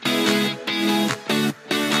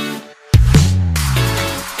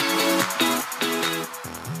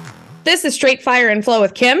This is Straight Fire and Flow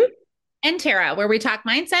with Kim. And Tara, where we talk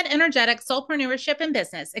mindset, energetics, soulpreneurship, and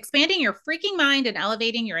business, expanding your freaking mind and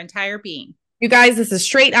elevating your entire being. You guys, this is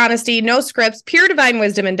straight honesty, no scripts, pure divine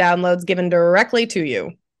wisdom and downloads given directly to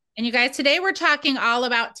you. And you guys, today we're talking all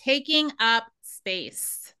about taking up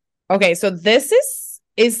space. Okay, so this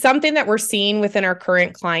is something that we're seeing within our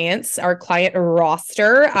current clients, our client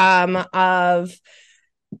roster, of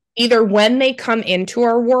either when they come into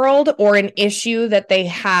our world or an issue that they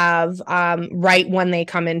have right when they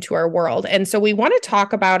come into our world. And so we want to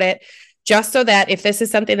talk about it just so that if this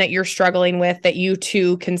is something that you're struggling with, that you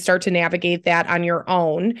too can start to navigate that on your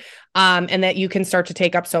own, and that you can start to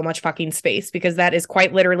take up so much fucking space, because that is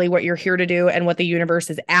quite literally what you're here to do and what the universe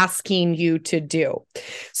is asking you to do.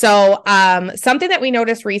 So something that we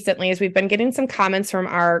noticed recently is we've been getting some comments from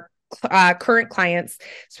our current clients,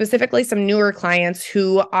 specifically some newer clients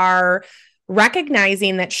who are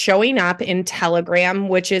recognizing that showing up in Telegram,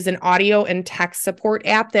 which is an audio and text support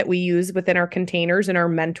app that we use within our containers and our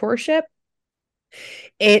mentorship,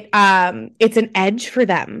 it's an edge for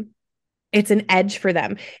them. It's an edge for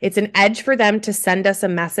them. It's an edge for them to send us a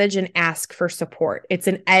message and ask for support. It's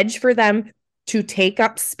an edge for them to take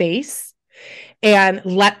up space and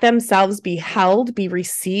let themselves be held, be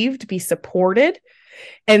received, be supported.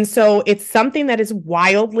 And so it's something that is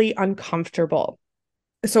wildly uncomfortable.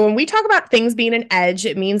 So when we talk about things being an edge,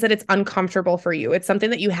 it means that it's uncomfortable for you. It's something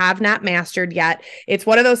that you have not mastered yet. It's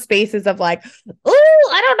one of those spaces of like, oh,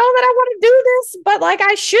 I don't know that I want to do this, but like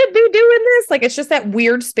I should be doing this. Like it's just that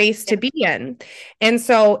weird space to be in. And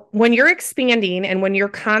so when you're expanding and when you're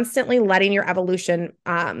constantly letting your evolution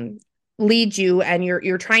lead you, and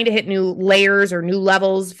you're trying to hit new layers or new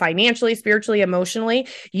levels financially, spiritually, emotionally,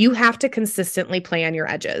 you have to consistently play on your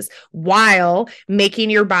edges while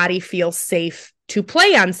making your body feel safe to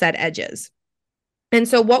play on said edges. And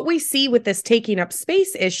so what we see with this taking up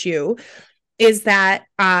space issue is that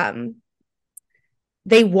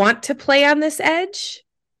they want to play on this edge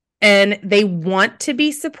and they want to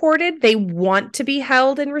be supported. They want to be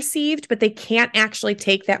held and received, but they can't actually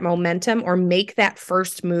take that momentum or make that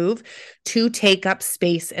first move to take up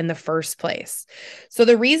space in the first place. So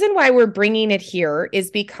the reason why we're bringing it here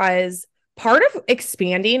is because part of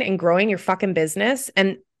expanding and growing your fucking business,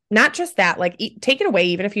 and not just that, like take it away,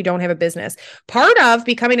 even if you don't have a business, part of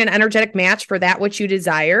becoming an energetic match for that which you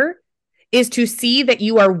desire is to see that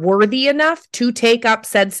you are worthy enough to take up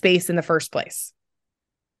said space in the first place.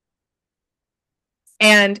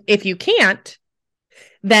 And if you can't,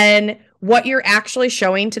 then what you're actually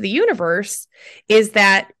showing to the universe is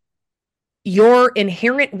that your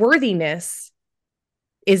inherent worthiness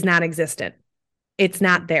is non existent. It's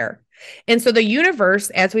not there. And so the universe,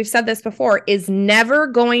 as we've said this before, is never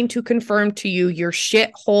going to confirm to you your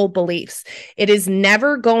shithole beliefs. It is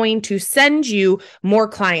never going to send you more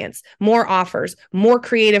clients, more offers, more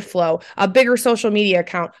creative flow, a bigger social media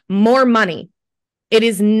account, more money. It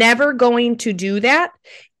is never going to do that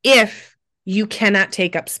if you cannot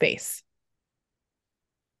take up space.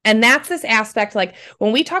 And that's this aspect, like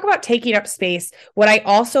when we talk about taking up space, what I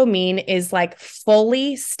also mean is like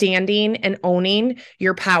fully standing and owning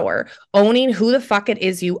your power, owning who the fuck it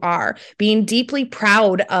is you are, being deeply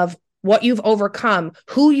proud of what you've overcome,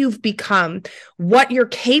 who you've become, what you're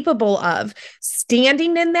capable of,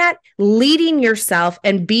 standing in that, leading yourself,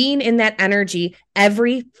 and being in that energy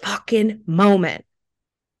every fucking moment.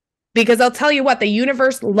 Because I'll tell you what, the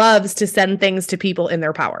universe loves to send things to people in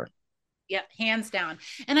their power. Yep, hands down.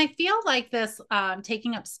 And I feel like this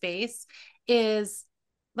taking up space is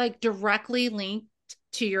like directly linked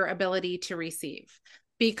to your ability to receive,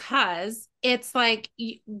 because it's like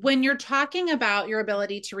when you're talking about your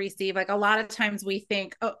ability to receive, like a lot of times we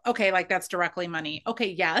think, oh, okay, like that's directly money.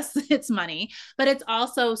 Okay, yes, it's money, but it's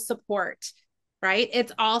also support, right?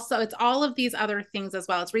 It's all of these other things as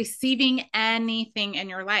well. It's receiving anything in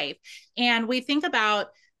your life. And we think about,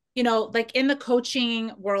 like in the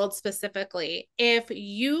coaching world specifically, if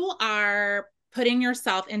you are putting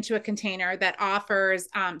yourself into a container that offers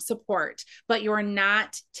support, but you're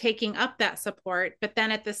not taking up that support, but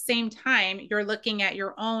then at the same time, you're looking at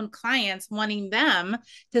your own clients, wanting them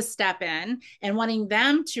to step in and wanting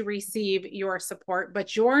them to receive your support,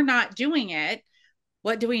 but you're not doing it.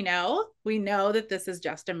 What do we know? We know that this is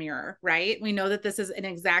just a mirror, right? We know that this is an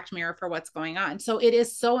exact mirror for what's going on. So it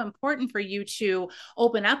is so important for you to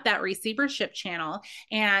open up that receivership channel.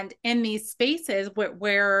 And in these spaces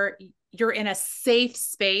where you're in a safe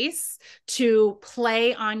space to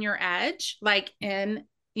play on your edge, like in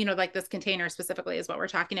like this container specifically is what we're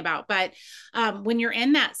talking about. But when you're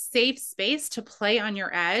in that safe space to play on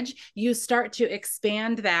your edge, you start to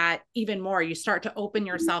expand that even more. You start to open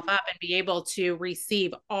yourself up and be able to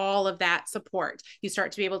receive all of that support. You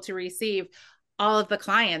start to be able to receive all of the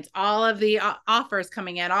clients, all of the offers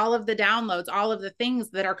coming in, all of the downloads, all of the things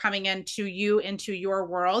that are coming into you, into your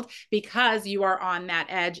world, because you are on that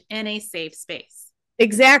edge in a safe space.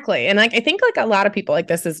 Exactly. And like, I think like a lot of people, like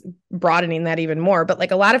this is broadening that even more, but like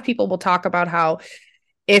a lot of people will talk about how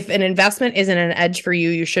if an investment isn't an edge for you,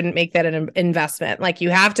 you shouldn't make that an investment. Like you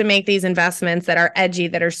have to make these investments that are edgy,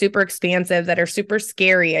 that are super expansive, that are super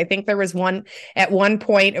scary. I think there was one at one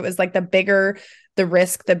point, it was like the bigger the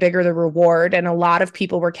risk, the bigger the reward. And a lot of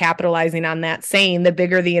people were capitalizing on that, saying the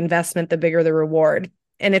bigger the investment, the bigger the reward.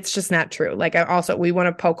 And it's just not true. Like I also, we want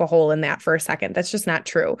to poke a hole in that for a second. That's just not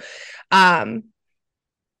true.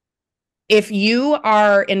 If you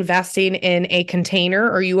are investing in a container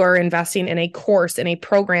or you are investing in a course, in a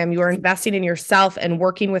program, you are investing in yourself and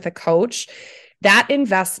working with a coach, that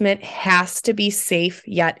investment has to be safe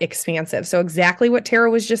yet expansive. So exactly what Tara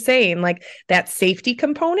was just saying, like that safety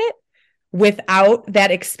component, without that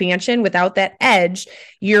expansion, without that edge,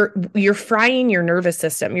 you're frying your nervous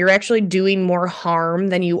system. You're actually doing more harm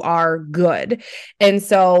than you are good. And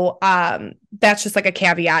so that's just like a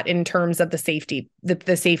caveat in terms of the safety,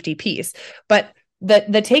 the safety piece. But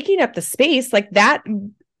the taking up the space, like that,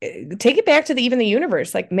 take it back to even the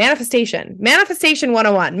universe, like manifestation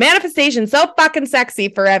 101. Manifestation, so fucking sexy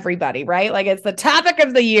for everybody, right? Like it's the topic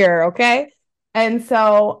of the year. Okay. And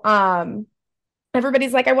so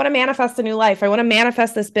everybody's like, I want to manifest a new life. I want to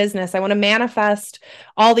manifest this business. I want to manifest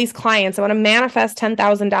all these clients. I want to manifest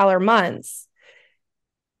 $10,000 months.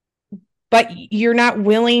 But you're not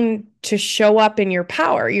willing to show up in your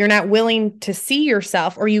power. You're not willing to see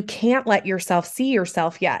yourself, or you can't let yourself see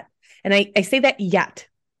yourself yet. And I say that yet,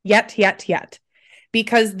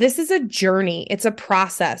 because this is a journey. It's a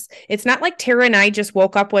process. It's not like Tara and I just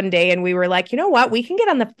woke up one day and we were like, you know what? We can get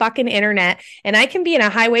on the fucking internet and I can be in a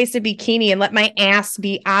high-waisted bikini and let my ass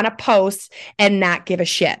be on a post and not give a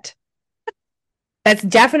shit. That's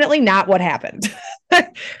definitely not what happened.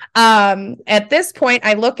 At this point,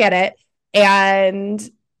 I look at it and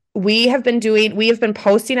we have been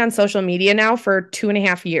posting on social media now for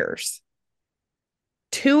 2.5 years.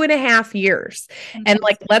 2.5 years. And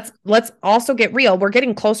like, let's also get real. We're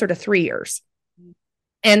getting closer to 3 years.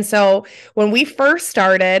 And so when we first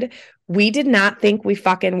started, we did not think we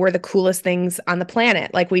fucking were the coolest things on the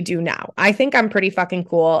planet like we do now. I think I'm pretty fucking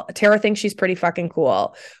cool. Tara thinks she's pretty fucking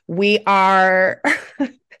cool. We are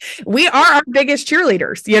we are our biggest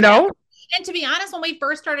cheerleaders, you know? And to be honest, when we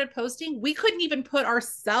first started posting, we couldn't even put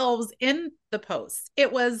ourselves in the post.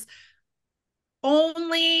 It was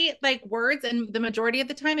only like words, and the majority of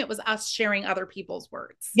the time it was us sharing other people's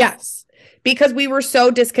words. Yes, because we were so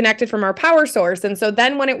disconnected from our power source. And so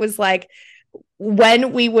then when it was like,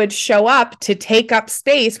 when we would show up to take up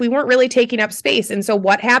space, we weren't really taking up space. And so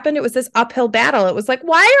what happened? It was this uphill battle. It was like,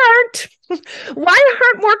 why aren't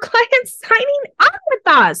more clients signing up with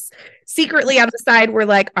us? Secretly on the side, we're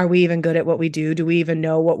like, are we even good at what we do? Do we even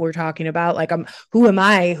know what we're talking about? Like, who am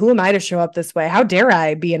I? Who am I to show up this way? How dare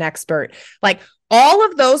I be an expert? Like, all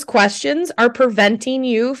of those questions are preventing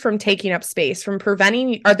you from taking up space, they're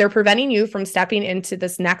preventing you from stepping into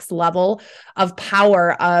this next level of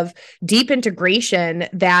power, of deep integration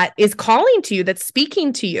that is calling to you, that's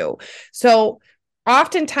speaking to you. So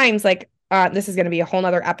oftentimes, like, this is going to be a whole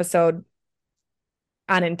nother episode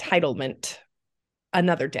on entitlement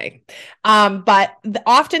another day. But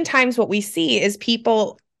oftentimes what we see is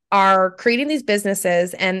people are creating these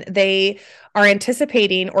businesses and they are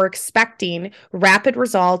anticipating or expecting rapid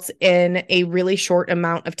results in a really short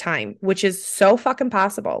amount of time, which is so fucking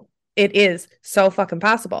possible. It is so fucking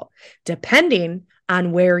possible, depending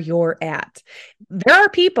on where you're at. There are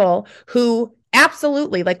people who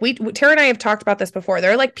absolutely, like Tara and I have talked about this before.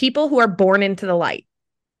 There are like people who are born into the light.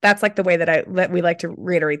 That's like the way that we like to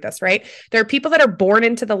reiterate this, right? There are people that are born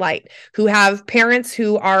into the light, who have parents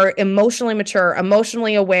who are emotionally mature,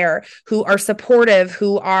 emotionally aware, who are supportive,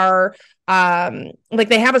 who are like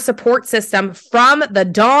they have a support system from the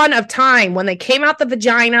dawn of time. When they came out the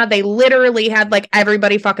vagina, they literally had like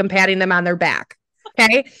everybody fucking patting them on their back.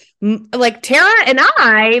 Okay. Like Tara and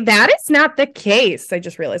that is not the case. I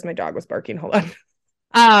just realized my dog was barking. Hold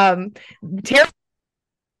on. Tara,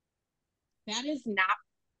 that is not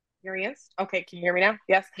experienced. Okay, can you hear me now?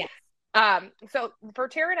 Yes. Yes. So for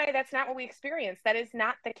Tara and I, that's not what we experienced. That is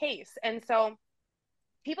not the case. And so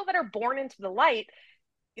people that are born into the light,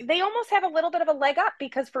 they almost have a little bit of a leg up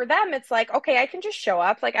because for them it's like, okay, I can just show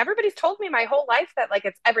up. Like everybody's told me my whole life that like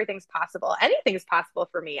it's everything's possible. Anything's possible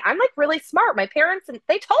for me. I'm like really smart. My parents and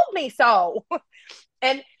they told me so.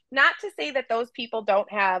 And not to say that those people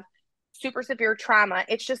don't have super severe trauma.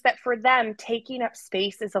 It's just that for them, taking up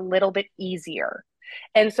space is a little bit easier.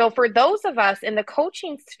 And so for those of us in the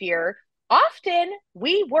coaching sphere, often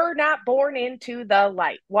we were not born into the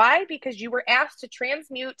light. Why? Because you were asked to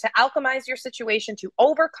transmute, to alchemize your situation, to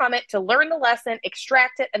overcome it, to learn the lesson,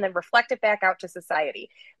 extract it, and then reflect it back out to society.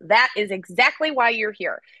 That is exactly why you're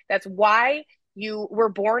here. That's why you were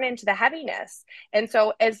born into the heaviness. And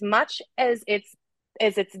so as much as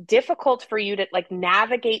it's difficult for you to like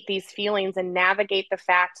navigate these feelings and navigate the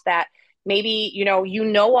fact that maybe you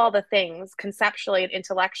know all the things conceptually and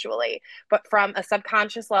intellectually, but from a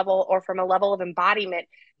subconscious level or from a level of embodiment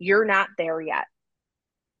you're not there yet.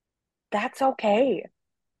 That's okay.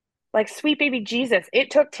 Like sweet baby Jesus,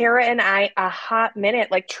 it took Tara and I a hot minute.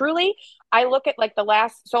 Like truly, I look at like the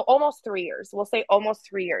last, so almost 3 years, we'll say almost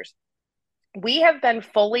 3 years, we have been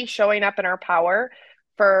fully showing up in our power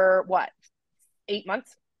for what, 8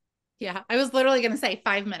 months? Yeah. I was literally going to say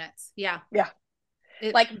 5 minutes. Yeah. Yeah.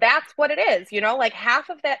 It, Like that's what it is, like half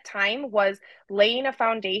of that time was laying a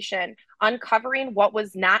foundation, uncovering what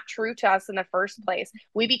was not true to us in the first place.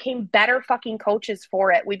 We became better fucking coaches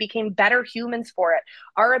for it. We became better humans for it.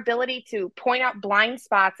 Our ability to point out blind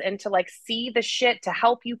spots and to like see the shit, to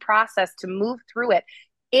help you process, to move through it.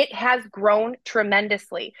 It has grown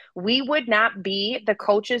tremendously. We would not be the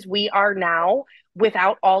coaches we are now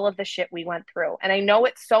without all of the shit we went through. And I know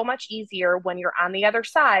it's so much easier when you're on the other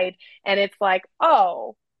side and it's like,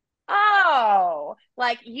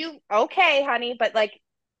 like you, okay, honey, but like,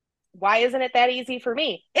 why isn't it that easy for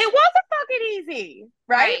me? It wasn't fucking easy,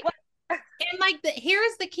 right? right. And like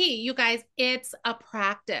here's the key, you guys, it's a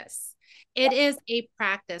practice. It is a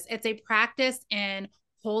practice. It's a practice in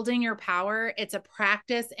holding your power. It's a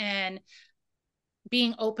practice in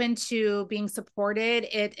being open to being supported.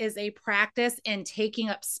 It is a practice in taking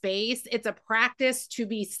up space. It's a practice to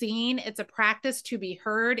be seen. It's a practice to be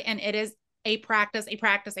heard. And it is a practice, a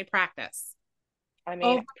practice, a practice. I mean,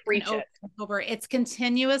 Over and preach over it. and over. It's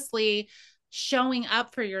continuously showing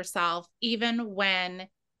up for yourself, even when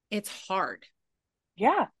it's hard.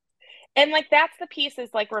 Yeah. And like that's the piece is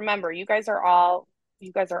like, remember, you guys are all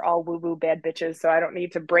woo-woo bad bitches, so I don't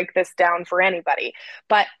need to break this down for anybody.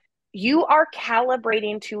 But you are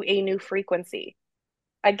calibrating to a new frequency.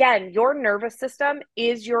 Again, your nervous system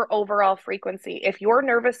is your overall frequency. If your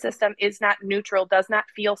nervous system is not neutral, does not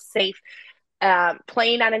feel safe,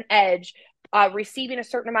 playing on an edge, receiving a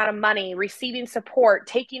certain amount of money, receiving support,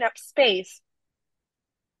 taking up space,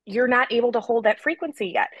 you're not able to hold that frequency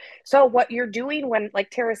yet. So, what you're doing when, like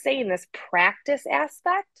Tara's saying, this practice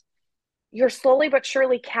aspect, you're slowly but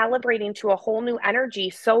surely calibrating to a whole new energy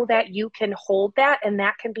so that you can hold that and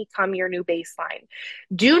that can become your new baseline.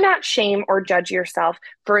 Do not shame or judge yourself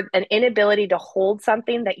for an inability to hold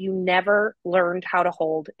something that you never learned how to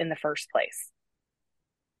hold in the first place.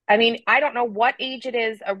 I mean, I don't know what age it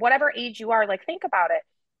is or whatever age you are, like think about it.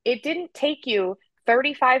 It didn't take you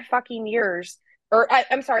 35 fucking years, or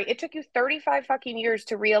I'm sorry, it took you 35 fucking years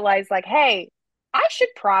to realize, like, hey, I should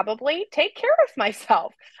probably take care of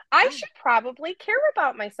myself. I Yeah. should probably care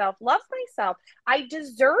about myself, love myself. I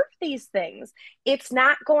deserve these things. It's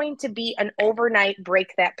not going to be an overnight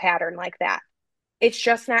break that pattern like that. It's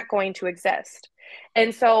just not going to exist.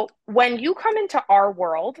 And so when you come into our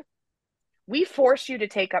world, we force you to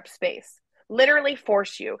take up space, literally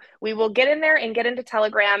force you. We will get in there and get into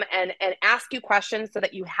Telegram and ask you questions so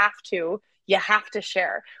that you have to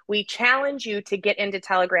share. We challenge you to get into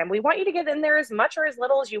Telegram. We want you to get in there as much or as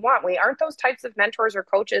little as you want. We aren't those types of mentors or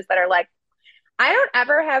coaches that are like, I don't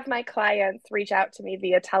ever have my clients reach out to me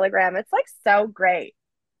via Telegram. It's like so great.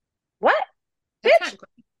 What? That's Bitch, not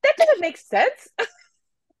great. that doesn't make sense.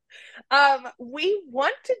 We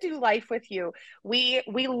want to do life with you. We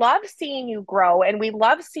love seeing you grow and we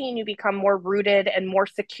love seeing you become more rooted and more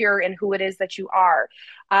secure in who it is that you are.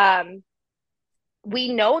 Um,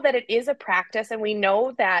 we know that it is a practice and we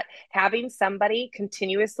know that having somebody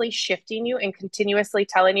continuously shifting you and continuously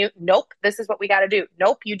telling you, nope, this is what we got to do.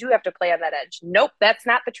 Nope, you do have to play on that edge. Nope, that's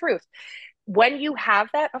not the truth. When you have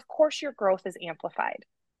that, of course, your growth is amplified.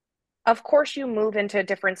 Of course you move into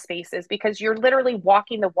different spaces because you're literally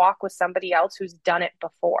walking the walk with somebody else who's done it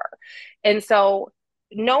before. And so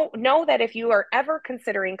know that if you are ever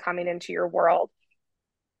considering coming into our world,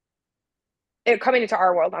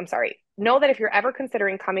 I'm sorry. Know that if you're ever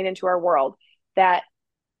considering coming into our world, that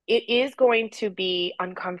it is going to be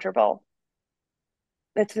uncomfortable.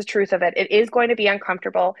 That's the truth of it. It is going to be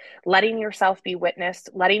uncomfortable letting yourself be witnessed,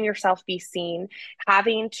 letting yourself be seen,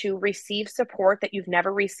 having to receive support that you've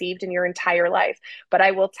never received in your entire life. But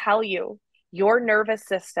I will tell you, your nervous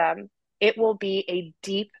system, it will be a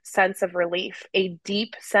deep sense of relief, a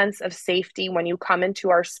deep sense of safety when you come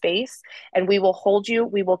into our space, and we will hold you,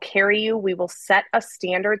 we will carry you, we will set a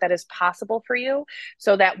standard that is possible for you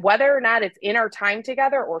so that whether or not it's in our time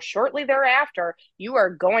together or shortly thereafter, you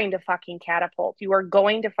are going to fucking catapult. You are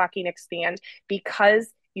going to fucking expand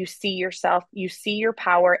because you see yourself, you see your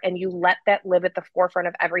power, and you let that live at the forefront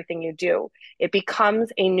of everything you do. It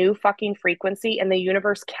becomes a new fucking frequency, and the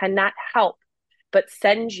universe cannot help but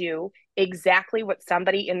send you exactly what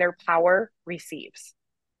somebody in their power receives.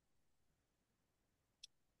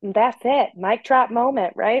 And that's it. Mic drop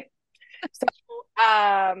moment, right? So,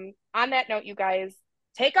 on that note, you guys,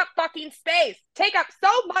 take up fucking space. Take up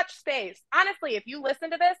so much space. Honestly, if you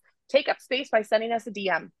listen to this, take up space by sending us a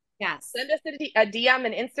DM. Yes. Send us a DM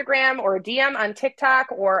on Instagram or a DM on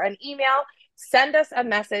TikTok or an email. Send us a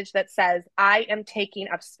message that says, I am taking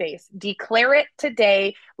up space. Declare it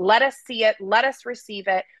today. Let us see it. Let us receive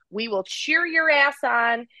it. We will cheer your ass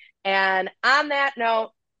on. And on that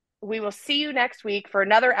note, we will see you next week for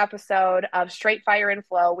another episode of Straight Fire and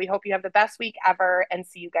Flow. We hope you have the best week ever and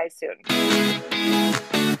see you guys soon.